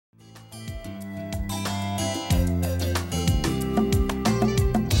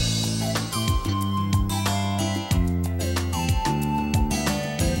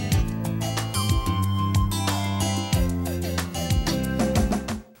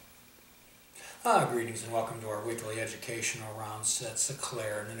Greetings and welcome to our weekly educational rounds at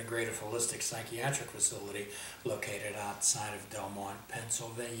Sinclair, an integrative holistic psychiatric facility located outside of Delmont,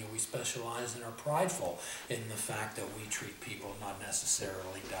 Pennsylvania. We specialize and are prideful in the fact that we treat people, not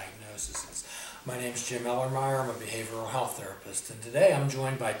necessarily diagnoses. My name is Jim Ellermeyer. I'm a behavioral health therapist, and today I'm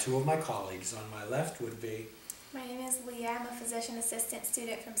joined by two of my colleagues. On my left would be... My name is Leah. I'm a physician assistant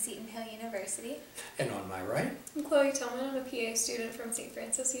student from Seton Hill University. And on my right? I'm Chloe Tillman. I'm a PA student from St.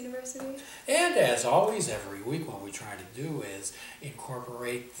 Francis University. And as always, every week what we try to do is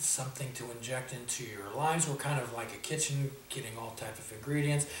incorporate something to inject into your lives. We're kind of like a kitchen, getting all types of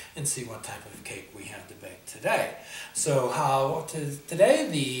ingredients and see what type of cake we have to bake today. So today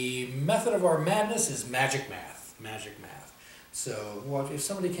the method of our madness is magic math. Magic math. So if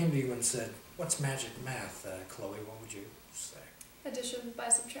somebody came to you and said, "What's magic math, Chloe?" What would you say? Addition by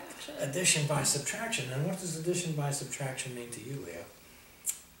subtraction. Addition by subtraction. And what does addition by subtraction mean to you, Leah?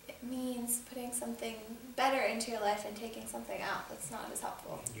 It means putting something better into your life and taking something out that's not as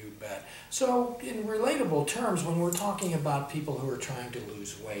helpful. You bet. So in relatable terms, when we're talking about people who are trying to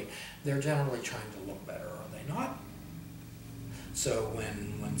lose weight, they're generally trying to look better, are they not? So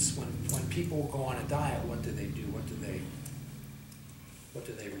when people go on a diet, what do they do? What do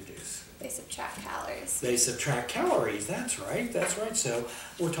they reduce? They subtract calories. They subtract calories. That's right. That's right. So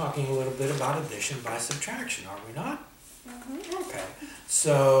we're talking a little bit about addition by subtraction, are we not? Mm-hmm. Okay.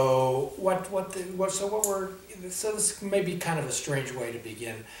 So so this may be kind of a strange way to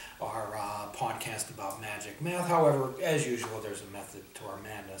begin our podcast about magic math. However, as usual, there's a method to our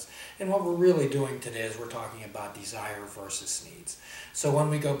madness. And what we're really doing today is we're talking about desire versus needs. So when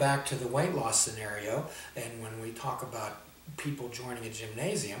we go back to the weight loss scenario, and when we talk about people joining a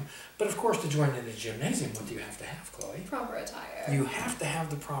gymnasium, but of course to join in a gymnasium, what do you have to have, Chloe? Proper attire. You have to have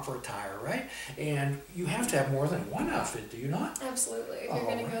the proper attire, right? And you have to have more than one outfit, do you not? Absolutely. If you're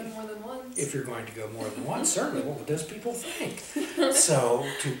going to go more than once. If you're going to go more than once, certainly. What do people think? So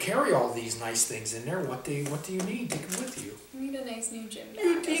to carry all these nice things in there, what do you need to come with you? You need a nice new gym bag.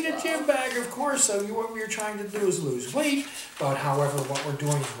 You need a gym bag, of course. So what you're trying to do is lose weight, but however, what we're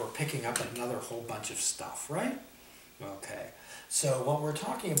doing is we're picking up another whole bunch of stuff, right? Okay, so what we're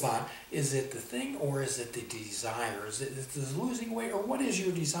talking about, is it the thing or is it the desire? Is it the losing weight, or what is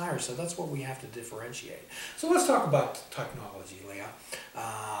your desire? So that's what we have to differentiate. So let's talk about technology, Leah.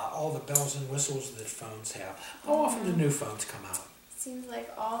 All the bells and whistles that phones have. How often do new phones come out? Seems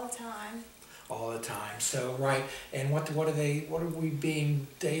like all the time. All the time. So right, and what are we being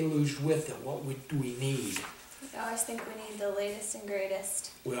deluged with? And what do we need? I always think we need the latest and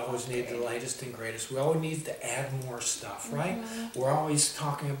greatest. We always need the latest and greatest. We always need to add more stuff, right? Mm-hmm.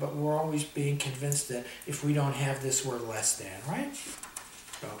 We're always being convinced that if we don't have this, we're less than, right?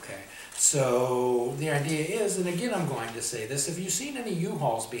 Okay. So the idea is, and again I'm going to say this, have you seen any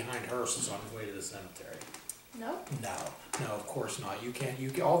U-Hauls behind hearses on the way to the cemetery? No. No, of course not. You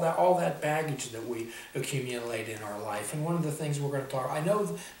all that baggage that we accumulate in our life. And one of the things we're going to talk, I know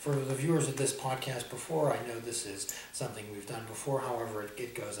for the viewers of this podcast before, I know this is something we've done before, however,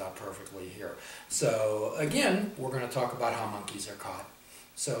 it goes out perfectly here. So again, we're going to talk about how monkeys are caught.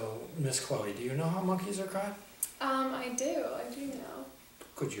 So Miss Chloe, do you know how monkeys are caught? I do know.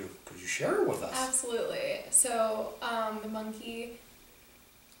 Could you share it with us? Absolutely. So the monkey,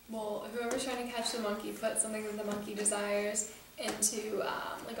 well, whoever's trying to catch the monkey puts something that the monkey desires into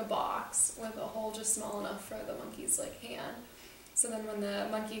like a box with a hole just small enough for the monkey's hand. So then when the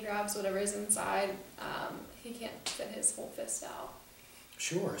monkey grabs whatever's inside, he can't fit his whole fist out.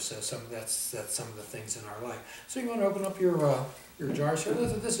 Sure. So that's some of the things in our life. So you want to open up your jars here?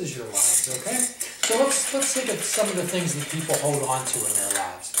 This is your lives, okay? So let's think of some of the things that people hold on to in their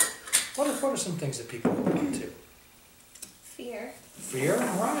lives. What are some things that people hold on to? Fear. Fear?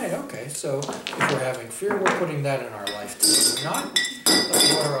 Right, okay. So if we're having fear, we're putting that in our life too. Not?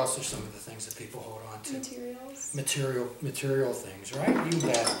 What else are some of the things that people hold on to? Materials. Material things, right? You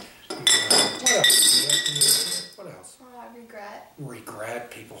bet. What else? What else? Regret. Regret.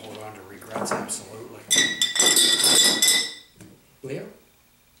 People hold on to regrets, absolutely. Leo?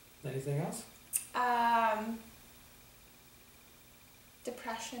 Anything else?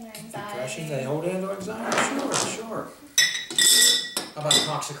 Depression or anxiety. Depression, they hold on to anxiety? Sure. How about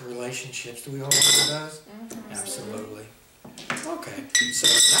toxic relationships? Do we hold on to those? Mm-hmm. Absolutely. Okay, so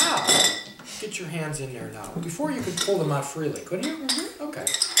now, get your hands in there now. Before you could pull them out freely, couldn't you? Mm-hmm. Okay,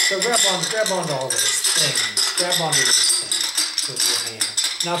 so grab onto all those things. Grab onto those things with your hand.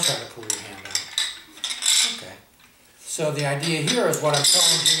 Now try to pull your hand out. Okay. So the idea here is what I'm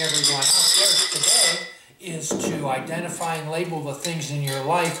challenging everyone out there today is to identify and label the things in your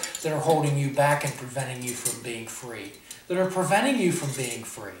life that are holding you back and preventing you from being free. That are preventing you from being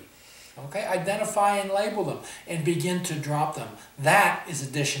free. Okay, identify and label them and begin to drop them. That is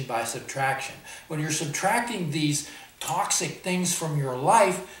addition by subtraction. When you're subtracting these toxic things from your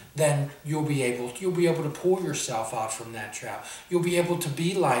life, then you'll be able to pull yourself out from that trap. You'll be able to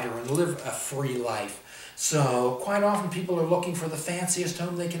be lighter and live a free life. So quite often people are looking for the fanciest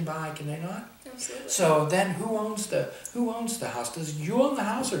home they can buy, can they not? Absolutely. So then who owns the house? Does you own the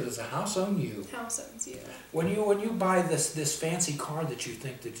house or does the house own you? House owns you. When you buy this fancy car that you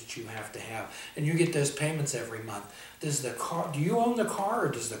think that you have to have, and you get those payments every month, do you own the car or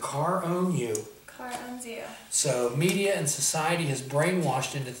does the car own you? Car owns you. So media and society has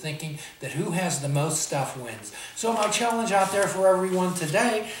brainwashed into thinking that who has the most stuff wins. So my challenge out there for everyone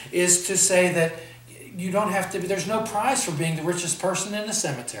today is to say that you don't have to be, there's no prize for being the richest person in the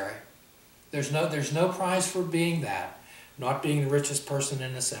cemetery. There's no prize for being that, not being the richest person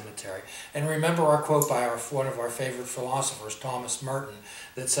in the cemetery. And remember our quote by one of our favorite philosophers, Thomas Merton,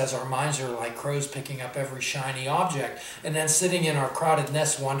 that says our minds are like crows picking up every shiny object and then sitting in our crowded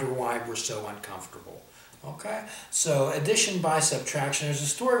nests wonder why we're so uncomfortable. Okay? So addition by subtraction. There's a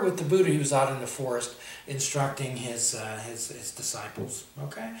story with the Buddha. He was out in the forest instructing his disciples,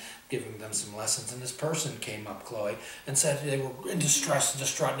 okay? Giving them some lessons. And this person came up, Chloe, and said they were in distress and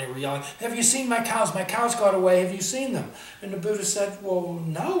distraught, and they were yelling, "Have you seen my cows? My cows got away. Have you seen them?" And the Buddha said, "Well,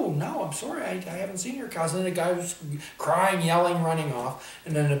 no, I'm sorry. I haven't seen your cows." And then the guy was crying, yelling, running off.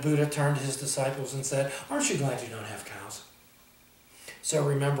 And then the Buddha turned to his disciples and said, "Aren't you glad you don't have cows?" So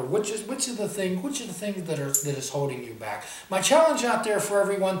remember, which is the things that is holding you back? My challenge out there for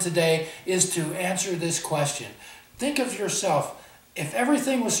everyone today is to answer this question. Think of yourself. If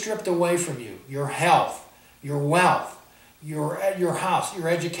everything was stripped away from you, your health, your wealth, your house, your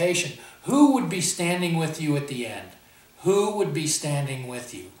education, who would be standing with you at the end? Who would be standing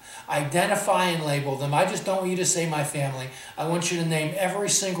with you? Identify and label them. I just don't want you to say my family. I want you to name every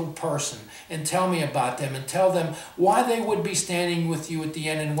single person and tell me about them and tell them why they would be standing with you at the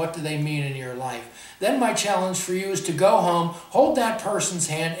end and what do they mean in your life. Then my challenge for you is to go home, hold that person's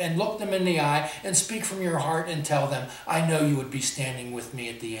hand and look them in the eye and speak from your heart and tell them, I know you would be standing with me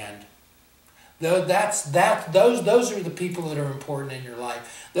at the end. Those are the people that are important in your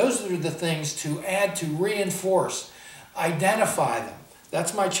life. Those are the things to add, to reinforce. Identify them.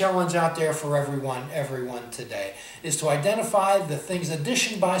 That's my challenge out there for everyone today, is to identify the things,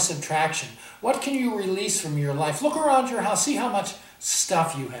 addition by subtraction. What can you release from your life? Look around your house, see how much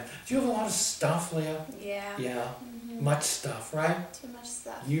stuff you have. Do you have a lot of stuff, Leah? Yeah. Yeah, much stuff, right? Too much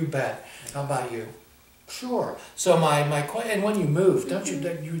stuff. You bet. How about you? Sure. So and when you move, don't you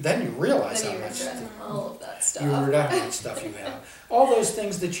then you realize Then how you much regret all of that stuff. you regret how much stuff you have. All those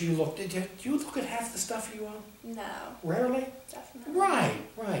things that you look at. Do you look at half the stuff you own? No, Rarely. definitely.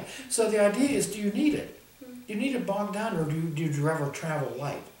 Right. So the idea is, do you need it? Do you need it bogged down, or do you ever travel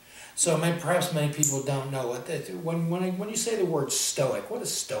light? So perhaps many people don't know what that. When you say the word stoic, what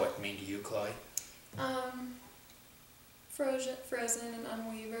does stoic mean to you, Chloe? Frozen and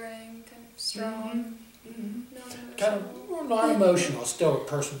unwavering, kind of strong. Non-emotional. Kind of non-emotional. Stoic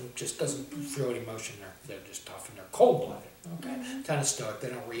person just doesn't feel any emotion. They're just tough and they're cold-blooded. Okay, kind of stoic. They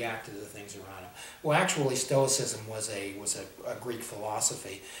don't react to the things around them. Well, actually, Stoicism was a Greek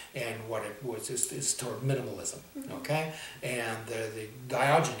philosophy, and what it was is toward minimalism. Okay, and the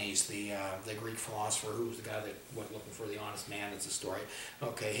Diogenes, the Greek philosopher, who was the guy that went looking for the honest man, it's a story.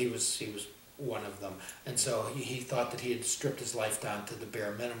 Okay, he was one of them, and so he thought that he had stripped his life down to the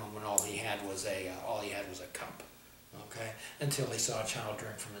bare minimum when all he had was a cup. Okay, until he saw a child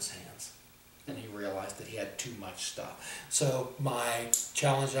drink from his hands. And he realized that he had too much stuff. So my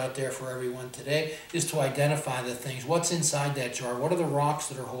challenge out there for everyone today is to identify the things. What's inside that jar? What are the rocks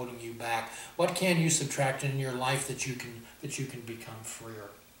that are holding you back? What can you subtract in your life that you can become freer?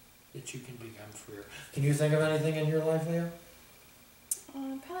 Can you think of anything in your life, Leah?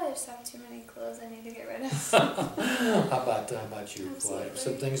 I probably just have too many clothes I need to get rid of. How about you, Chloe? Absolutely.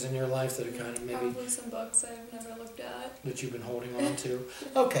 Some things in your life that are kind of maybe Probably some books I've never looked at. that you've been holding on to.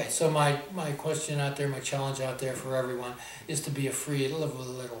 Okay, so my question out there, my challenge out there for everyone is to be live a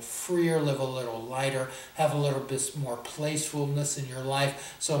little freer, live a little lighter, have a little bit more playfulness in your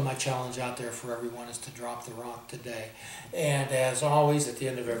life. So my challenge out there for everyone is to drop the rock today. And as always, at the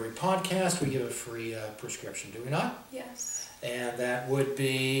end of every podcast, we give a free prescription, do we not? Yes. And that would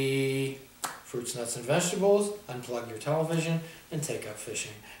be fruits, nuts, and vegetables, unplug your television, and take up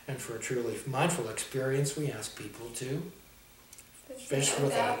fishing. And for a truly mindful experience, we ask people to fish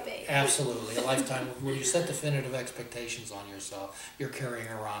without bait. absolutely a lifetime. When you set definitive expectations on yourself, you're carrying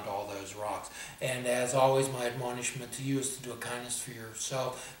around all those rocks. And as always, my admonishment to you is to do a kindness for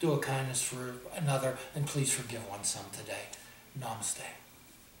yourself, do a kindness for another, and please forgive one some today. Namaste.